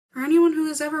For anyone who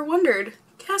has ever wondered,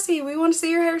 Cassie, we want to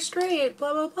see your hair straight,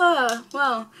 blah blah blah.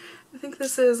 Well, I think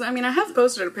this is, I mean, I have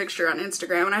posted a picture on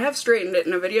Instagram and I have straightened it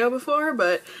in a video before,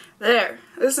 but there.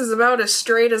 This is about as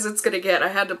straight as it's gonna get. I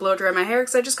had to blow dry my hair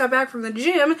because I just got back from the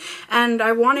gym and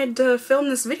I wanted to film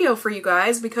this video for you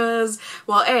guys because,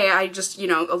 well, A, I just, you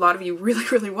know, a lot of you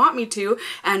really want me to,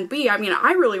 and B, I mean,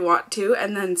 I really want to,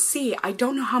 and then C, I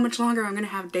don't know how much longer I'm gonna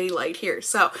have daylight here,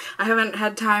 so I haven't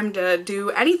had time to do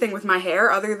anything with my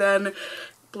hair other than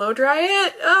blow dry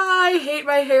it. I hate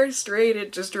my hair straight.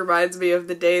 It just reminds me of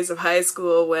the days of high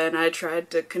school when I tried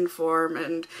to conform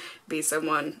and be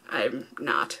someone I'm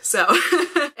not. So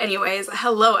anyways,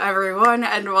 hello everyone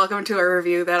and welcome to a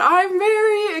review that I'm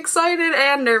very excited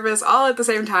and nervous all at the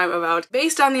same time about.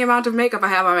 Based on the amount of makeup I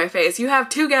have on my face, you have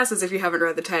two guesses if you haven't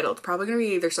read the title. It's probably gonna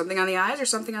be either something on the eyes or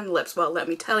something on the lips. Well, let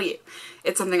me tell you,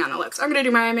 it's something on the lips. I'm gonna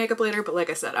do my eye makeup later, but like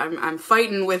I said, I'm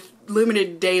fighting with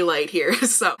limited daylight here.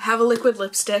 So I have a liquid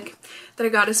lipstick that I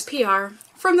got as PR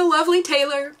from the lovely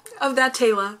Taylor of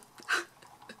ThaTaylaa.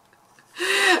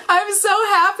 I'm so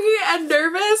happy and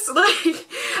nervous. Like,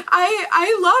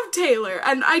 I love Taylor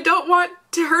and I don't want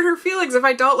to hurt her feelings if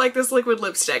I don't like this liquid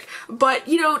lipstick. But,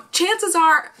 you know, chances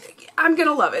are I'm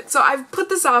gonna love it. So I've put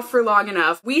this off for long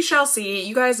enough. We shall see.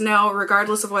 You guys know,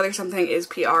 regardless of whether something is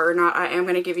PR or not, I am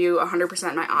gonna give you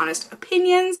 100% my honest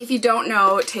opinions. If you don't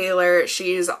know Taylor,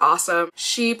 she's awesome.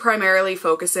 She primarily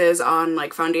focuses on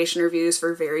like foundation reviews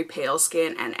for very pale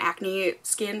skin and acne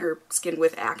skin, or skin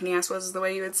with acne, I suppose is the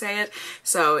way you would say it.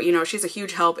 So, you know, she's a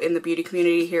huge help in the beauty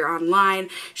community here online.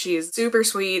 She's super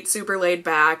sweet, super laid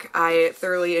back. I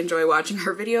thoroughly enjoy watching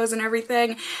her videos and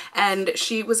everything. And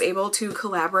she was able to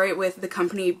collaborate with the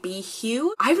company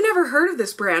BHüe. I've never heard of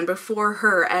this brand before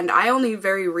her, and I only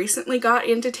very recently got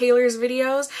into Taylor's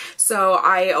videos, so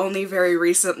I only very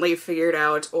recently figured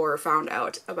out or found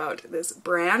out about this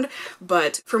brand.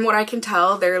 But from what I can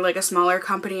tell, they're like a smaller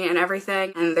company and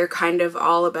everything, and they're kind of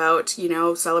all about, you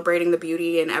know, celebrating the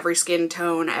beauty in every skin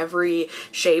tone, every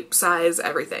shape, size,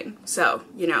 everything. So,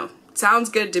 you know, sounds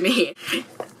good to me.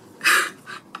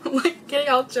 I'm like getting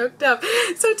all choked up.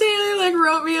 So Taylor like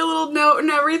wrote me a little note and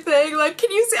everything. Like,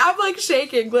 can you see? I'm like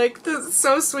shaking. Like, this is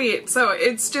so sweet. So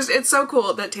it's so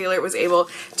cool that Taylor was able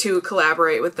to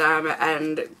collaborate with them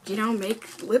and, you know, make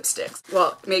lipsticks.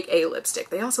 Well, make a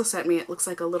lipstick. They also sent me, it looks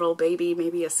like a little baby,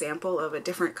 maybe a sample of a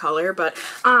different color, but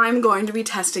I'm going to be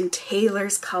testing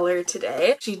Taylor's color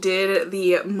today. She did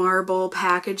the marble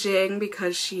packaging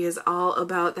because she is all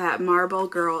about that marble,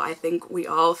 girl. I think we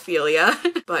all feel ya.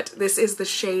 But this is the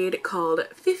shade called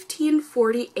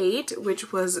 1548,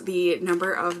 which was the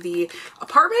number of the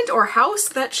apartment or house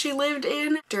that she lived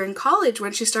in during college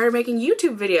when she started making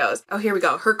YouTube videos. Oh, here we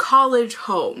go. Her college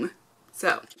home.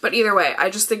 So, but either way, I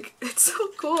just think it's so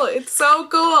cool. It's so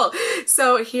cool.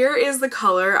 So here is the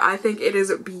color. I think it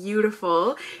is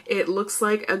beautiful. It looks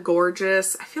like a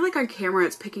gorgeous, I feel like on camera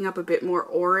it's picking up a bit more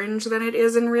orange than it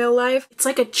is in real life. It's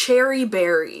like a cherry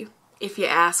berry, if you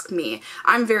ask me.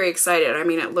 I'm very excited. I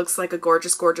mean, it looks like a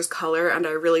gorgeous, gorgeous color, and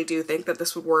I really do think that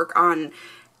this would work on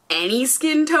any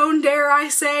skin tone, dare I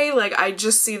say. Like, I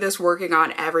just see this working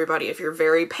on everybody. If you're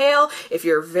very pale, if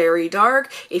you're very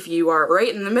dark, if you are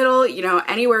right in the middle, you know,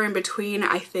 anywhere in between,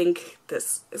 I think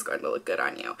this is going to look good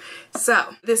on you.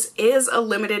 So this is a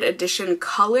limited edition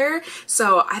color,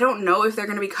 so I don't know if they're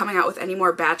going to be coming out with any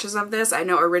more batches of this. I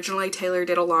know originally Taylor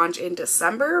did a launch in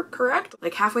December, correct?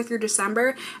 Like halfway through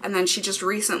December, and then she just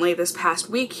recently, this past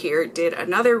week here, did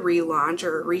another relaunch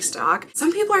or restock.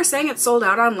 Some people are saying it's sold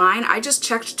out online. I just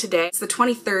checked today. It's the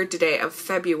 23rd today of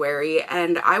February,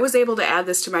 and I was able to add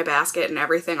this to my basket and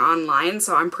everything online,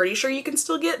 so I'm pretty sure you can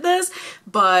still get this,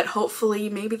 but hopefully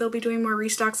maybe they'll be doing more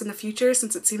restocks in the future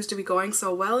since it seems to be going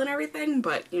so well and everything,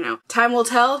 but you know, time will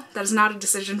tell. That is not a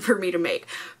decision for me to make.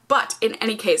 But in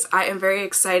any case, I am very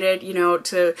excited, you know,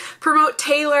 to promote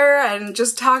Taylor and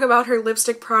just talk about her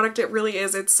lipstick product. It really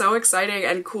is. It's so exciting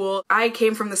and cool. I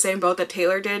came from the same boat that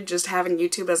Taylor did, just having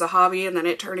YouTube as a hobby and then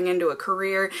it turning into a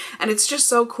career. And it's just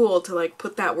so cool to like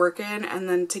put that work in and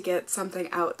then to get something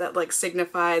out that like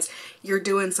signifies you're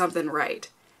doing something right.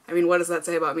 I mean, what does that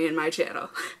say about me and my channel?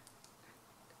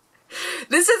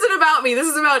 This isn't about me, this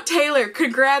is about Taylor.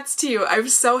 Congrats to you. I'm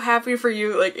so happy for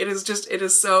you. Like, it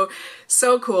is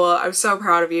so cool. I'm so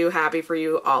proud of you, happy for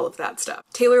you, all of that stuff.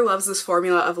 Taylor loves this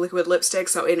formula of liquid lipstick,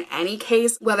 so in any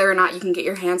case, whether or not you can get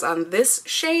your hands on this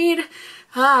shade,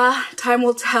 time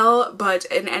will tell, but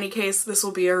in any case, this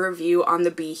will be a review on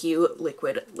the BHüe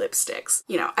liquid lipsticks.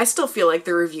 You know, I still feel like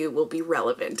the review will be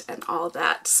relevant and all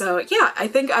that. So yeah, I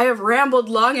think I have rambled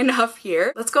long enough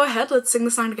here. Let's go ahead, let's sing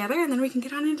the song together, and then we can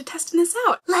get on into testing this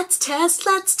out. Let's test,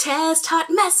 hot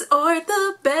mess or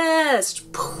the best.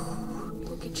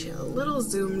 get you a little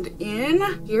zoomed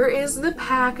in. Here is the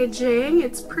packaging.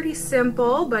 It's pretty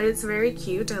simple, but it's very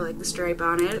cute. I like the stripe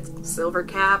on it. It's silver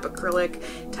cap,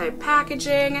 acrylic type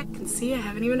packaging. You can see I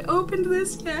haven't even opened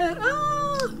this yet.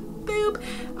 Oh, boop.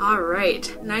 All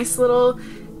right, nice little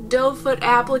doe foot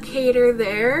applicator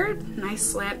there. Nice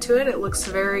slant to it. It looks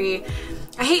very,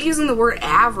 I hate using the word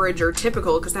average or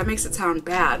typical because that makes it sound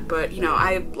bad, but you know,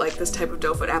 I like this type of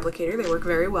doe foot applicator. They work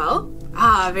very well.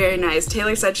 Ah, very nice.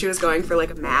 Taylor said she was going for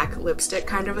like a MAC lipstick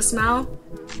kind of a smell.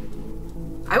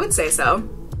 I would say so.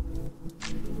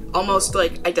 Almost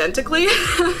like identically.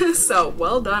 So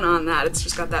well done on that. It's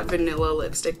just got that vanilla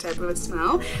lipstick type of a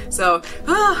smell. So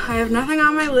I have nothing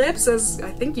on my lips, as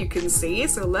I think you can see.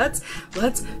 So let's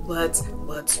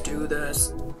do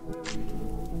this.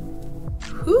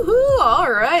 Woohoo!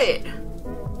 All right.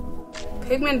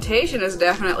 Pigmentation is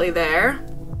definitely there.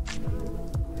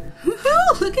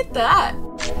 Woohoo! Look at that.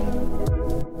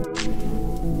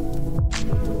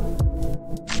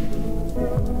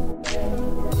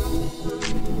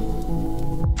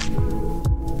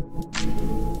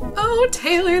 Oh,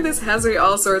 Taylor, this has me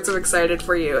all sorts of excited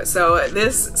for you. So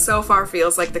this so far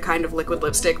feels like the kind of liquid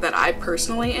lipstick that I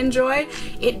personally enjoy.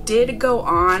 It did go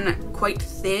on quite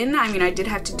thin. I mean, I did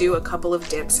have to do a couple of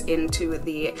dips into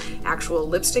the actual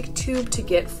lipstick tube to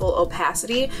get full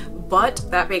opacity, but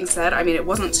that being said, I mean, it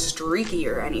wasn't streaky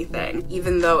or anything,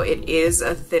 even though it is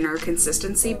a thinner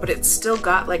consistency, but it's still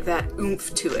got like that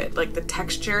oomph to it. Like the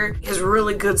texture is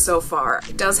really good so far.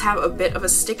 It does have a bit of a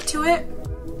stick to it,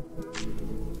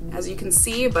 as you can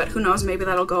see, but who knows, maybe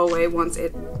that'll go away once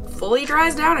it fully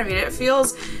dries down. I mean, it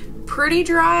feels pretty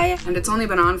dry, and it's only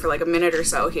been on for like a minute or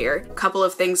so here. A couple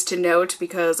of things to note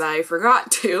because I forgot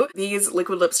to. These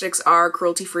liquid lipsticks are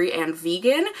cruelty-free and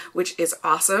vegan, which is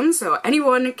awesome. So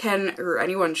anyone can, or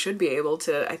anyone should be able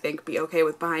to, I think, be okay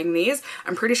with buying these.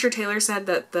 I'm pretty sure Taylor said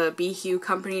that the BHüe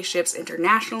company ships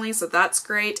internationally, so that's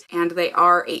great. And they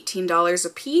are $18 a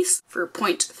piece for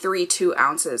 0.32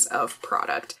 ounces of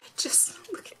product. Just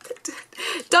look at that.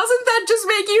 Doesn't that just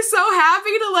make you so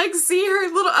happy to like see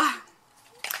her little,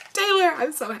 Taylor,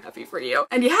 I'm so happy for you.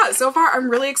 And yeah, so far I'm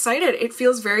really excited. It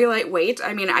feels very lightweight.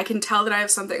 I mean, I can tell that I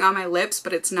have something on my lips,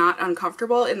 but it's not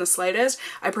uncomfortable in the slightest.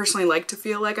 I personally like to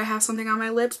feel like I have something on my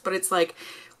lips, but it's like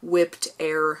whipped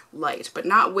air light, but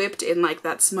not whipped in like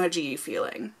that smudgy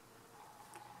feeling.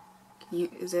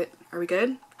 Are we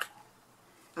good?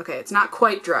 Okay, it's not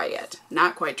quite dry yet.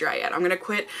 Not quite dry yet. I'm gonna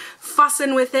quit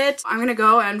fussing with it. I'm gonna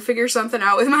go and figure something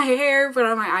out with my hair, put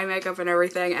on my eye makeup and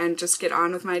everything, and just get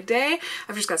on with my day.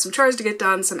 I've just got some chores to get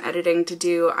done, some editing to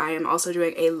do. I am also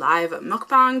doing a live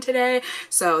mukbang today,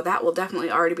 so that will definitely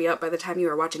already be up by the time you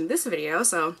are watching this video,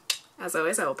 so as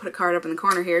always, I will put a card up in the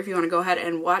corner here if you want to go ahead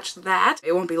and watch that.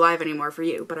 It won't be live anymore for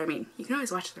you, but I mean, you can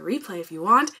always watch the replay if you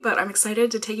want. But I'm excited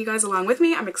to take you guys along with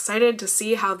me. I'm excited to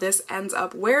see how this ends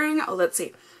up wearing. Oh, let's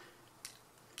see.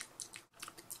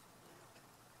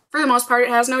 For the most part, it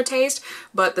has no taste,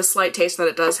 but the slight taste that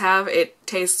it does have, it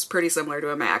tastes pretty similar to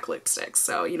a MAC lipstick.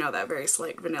 So, you know, that very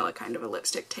slight vanilla kind of a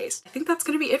lipstick taste. I think that's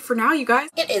gonna be it for now, you guys.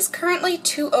 It is currently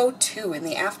 2:02 in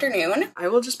the afternoon. I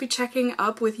will just be checking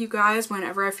up with you guys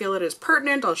whenever I feel it is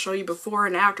pertinent. I'll show you before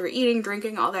and after eating,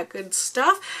 drinking, all that good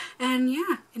stuff. And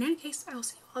yeah, in any case, I will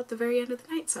see you all at the very end of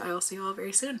the night. So I will see you all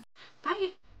very soon. Bye.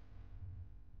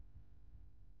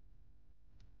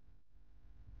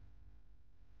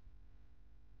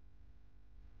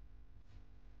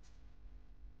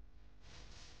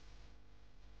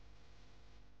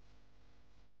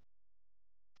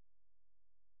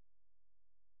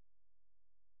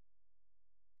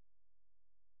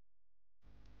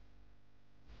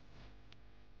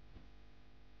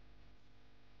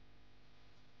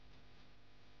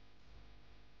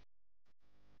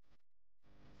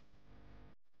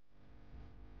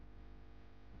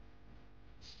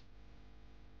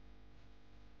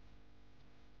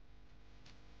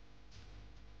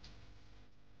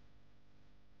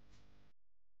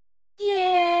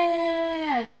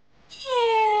 Yeah!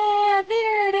 Yeah!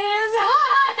 There it is!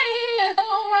 Hi!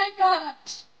 Oh my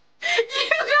gosh! You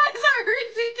guys are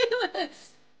ridiculous!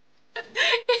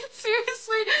 It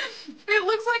seriously, it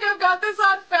looks like I've got this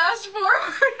on fast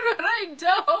forward, but I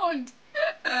don't!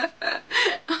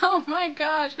 Oh my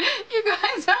gosh, you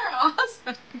guys are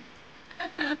awesome!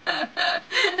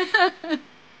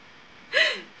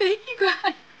 Thank you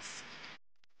guys!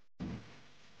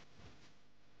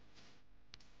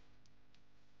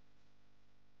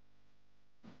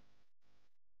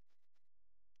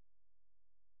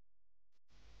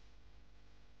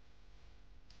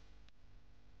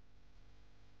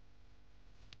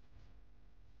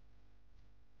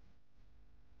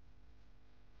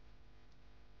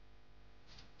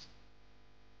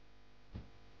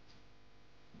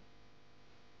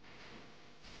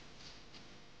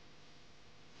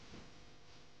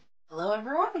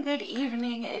 good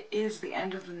evening. It is the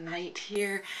end of the night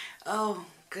here. Oh,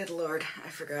 good lord, I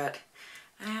forgot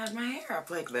I had my hair up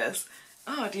like this.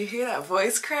 Oh, do you hear that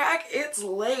voice crack? It's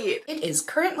late. It is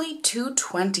currently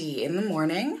 2:20 in the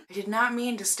morning. I did not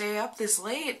mean to stay up this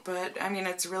late, but I mean,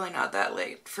 it's really not that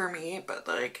late for me, but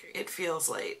like, it feels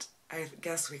late. I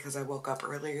guess because I woke up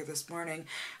earlier this morning.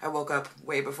 I woke up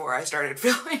way before I started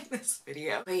filming this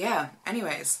video. But yeah,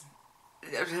 anyways.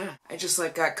 I just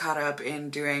like got caught up in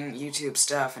doing YouTube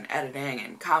stuff and editing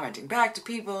and commenting back to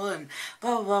people and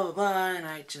blah blah blah blah blah, and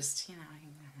I just, you know,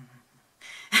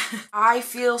 I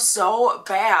feel so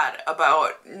bad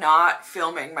about not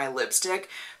filming my lipstick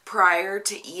prior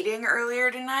to eating earlier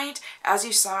tonight. As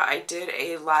you saw, I did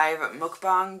a live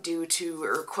mukbang due to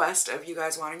a request of you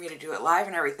guys wanting me to do it live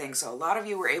and everything, so a lot of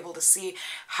you were able to see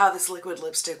how this liquid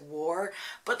lipstick wore,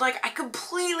 but like I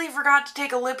completely forgot to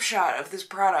take a lip shot of this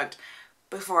product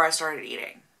before I started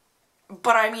eating.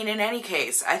 But I mean, in any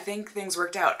case, I think things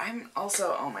worked out. I'm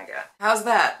also, oh my god. How's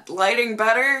that? Lighting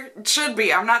better? It should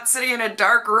be. I'm not sitting in a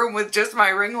dark room with just my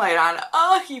ring light on.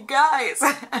 Oh, you guys.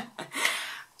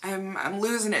 I'm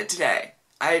losing it today.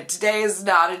 Today is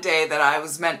not a day that I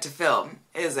was meant to film,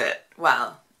 is it?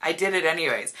 Well, I did it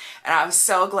anyways, and I'm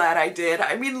so glad I did.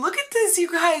 I mean, look at this,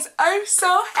 you guys. I'm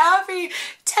so happy.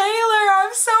 Taylor,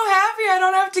 I'm so happy I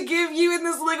don't have to give you in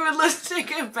this liquid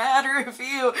lipstick a bad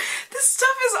review. This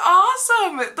stuff is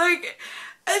awesome. Like,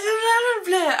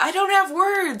 I don't have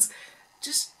words.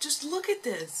 Just look at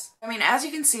this. I mean, as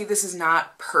you can see, this is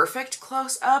not perfect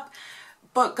close up,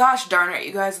 but gosh darn it,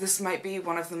 you guys, this might be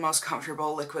one of the most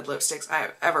comfortable liquid lipsticks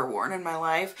I've ever worn in my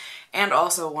life, and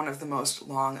also one of the most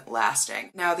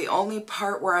long-lasting. Now, the only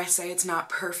part where I say it's not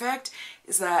perfect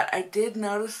is that I did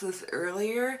notice this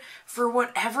earlier. For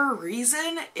whatever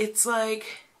reason, it's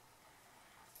like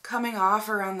coming off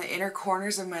around the inner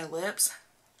corners of my lips,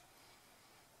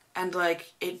 and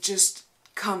like it just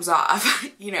comes off,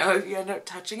 you know, if you end up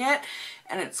touching it,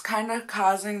 and it's kind of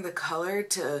causing the color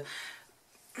to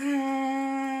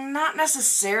not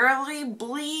necessarily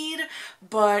bleed,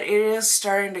 but it is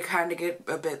starting to kind of get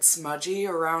a bit smudgy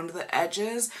around the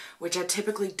edges, which I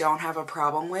typically don't have a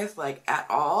problem with, like, at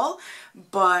all.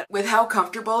 But with how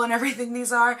comfortable and everything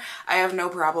these are, I have no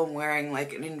problem wearing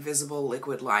like an invisible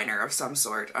liquid liner of some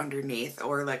sort underneath,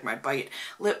 or like my Bite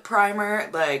lip primer.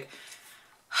 Like,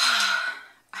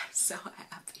 I'm so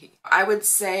happy. I would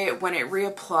say when it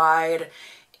reapplied,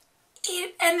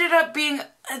 it ended up being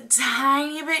a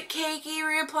tiny bit cakey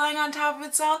reapplying on top of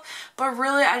itself, but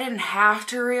really I didn't have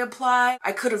to reapply.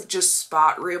 I could have just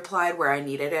spot reapplied where I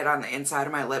needed it on the inside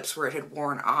of my lips where it had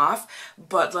worn off,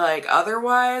 but like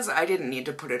otherwise I didn't need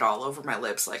to put it all over my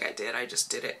lips like I did. I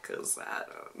just did it because I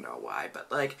don't know why,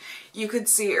 but like you could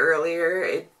see earlier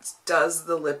it does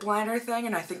the lip liner thing,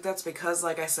 and I think that's because,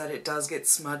 like I said, it does get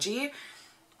smudgy.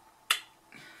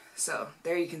 So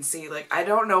there you can see, like, I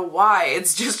don't know why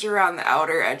it's just around the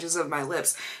outer edges of my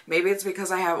lips. Maybe it's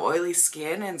because I have oily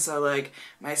skin, and so like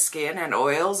my skin and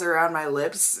oils around my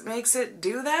lips makes it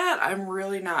do that. I'm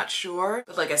really not sure.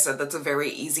 But like I said, that's a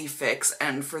very easy fix,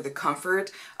 and for the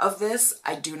comfort of this,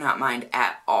 I do not mind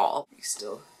at all. You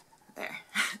still there.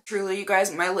 Truly, you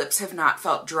guys, my lips have not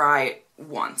felt dry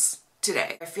once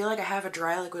today. I feel like I have a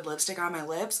dry liquid lipstick on my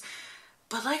lips,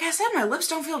 but like I said, my lips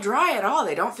don't feel dry at all.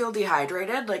 They don't feel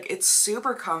dehydrated. Like, it's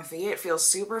super comfy. It feels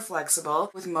super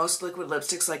flexible. With most liquid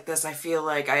lipsticks like this, I feel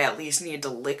like I at least need to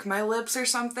lick my lips or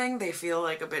something. They feel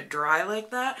like a bit dry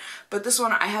like that. But this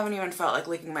one, I haven't even felt like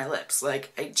licking my lips.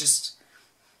 Like,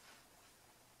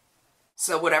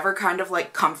 so whatever kind of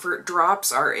like comfort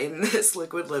drops are in this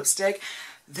liquid lipstick,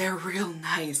 they're real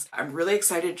nice. I'm really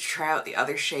excited to try out the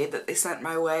other shade that they sent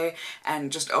my way,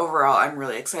 and just overall I'm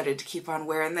really excited to keep on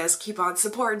wearing this, keep on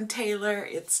supporting Taylor.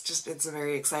 It's a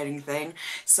very exciting thing.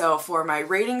 So for my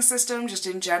rating system, just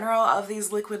in general, of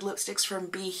these liquid lipsticks from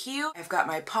BHüe, I've got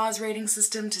my pause rating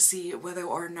system to see whether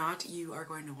or not you are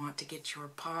going to want to get your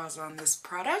paws on this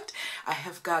product. I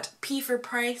have got P for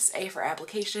price, A for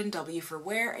application, W for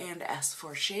wear, and S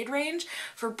for shade range.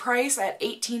 For price, at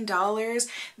 $18,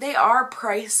 they are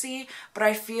pricey, but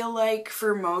I feel like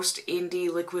for most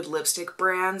indie liquid lipstick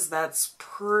brands, that's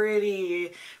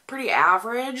pretty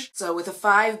average. So with a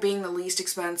 5 being the least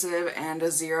expensive and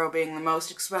a 0 being the most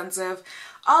expensive,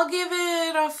 I'll give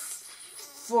it a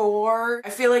 4. I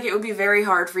feel like it would be very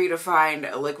hard for you to find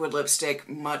a liquid lipstick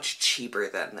much cheaper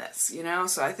than this, you know?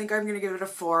 So I think I'm gonna give it a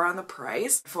 4 on the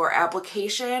price. For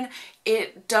application,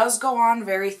 it does go on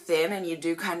very thin and you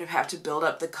do kind of have to build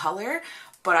up the color,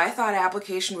 but I thought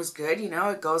application was good. You know,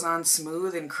 it goes on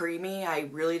smooth and creamy. I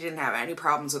really didn't have any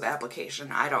problems with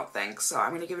application, I don't think. So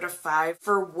I'm gonna give it a 5.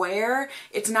 For wear,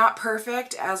 it's not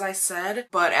perfect, as I said,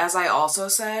 but as I also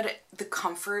said, the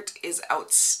comfort is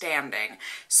outstanding.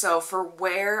 So for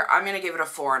wear, I'm gonna give it a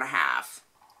 4.5.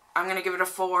 I'm gonna give it a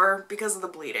 4 because of the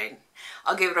bleeding.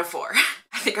 I'll give it a 4.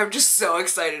 I think I'm just so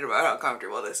excited about how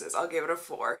comfortable this is. I'll give it a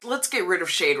 4. Let's get rid of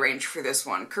shade range for this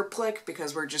one. Kerplick,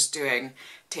 because we're just doing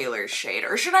Taylor's shade.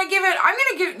 Or should I give it, I'm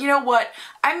gonna give, you know what?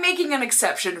 I'm making an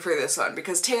exception for this one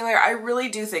because Taylor, I really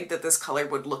do think that this color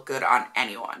would look good on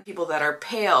anyone. People that are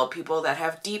pale, people that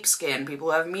have deep skin,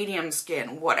 people who have medium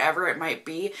skin, whatever it might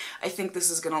be, I think this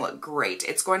is gonna look great.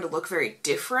 It's going to look very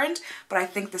different, but I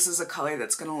think this is a color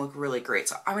that's gonna look really great.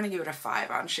 So I'm gonna give it a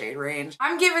 5 on shade range.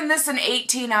 I'm giving this an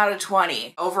 18 out of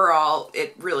 20. Overall,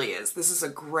 it really is. This is a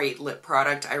great lip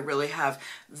product. I really have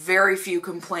very few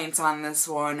complaints on this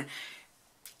one.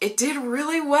 It did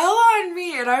really well on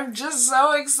me and I'm just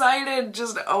so excited.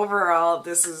 Just overall,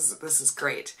 this is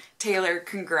great. Taylor,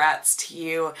 congrats to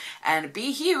you. And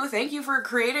BHüe, thank you for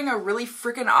creating a really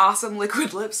freaking awesome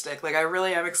liquid lipstick. Like, I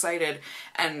really am excited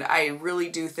and I really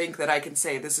do think that I can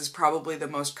say this is probably the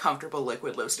most comfortable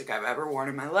liquid lipstick I've ever worn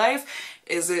in my life.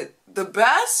 Is it the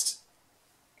best?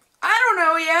 I don't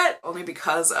know yet, only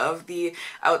because of the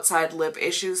outside lip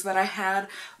issues that I had,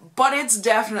 but it's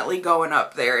definitely going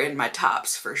up there in my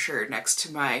tops for sure, next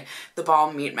to the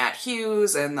Balm Meet Matte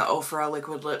Hues and the Ofra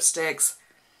liquid lipsticks.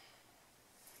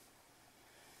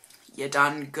 You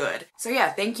done good. So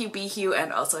yeah, thank you BHüe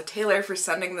and also Taylor for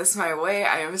sending this my way.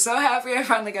 I am so happy I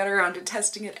finally got around to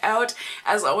testing it out.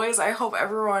 As always, I hope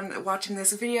everyone watching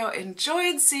this video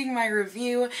enjoyed seeing my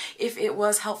review. If it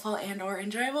was helpful and or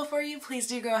enjoyable for you, please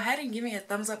do go ahead and give me a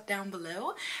thumbs up down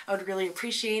below. I would really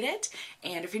appreciate it.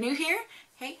 And if you're new here,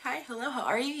 hey, hi, hello, how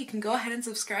are you? You can go ahead and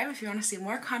subscribe if you want to see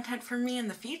more content from me in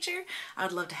the future. I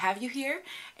would love to have you here.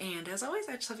 And as always,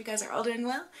 I just hope you guys are all doing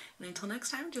well. And until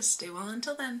next time, just stay well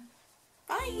until then.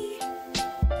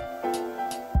 Bye!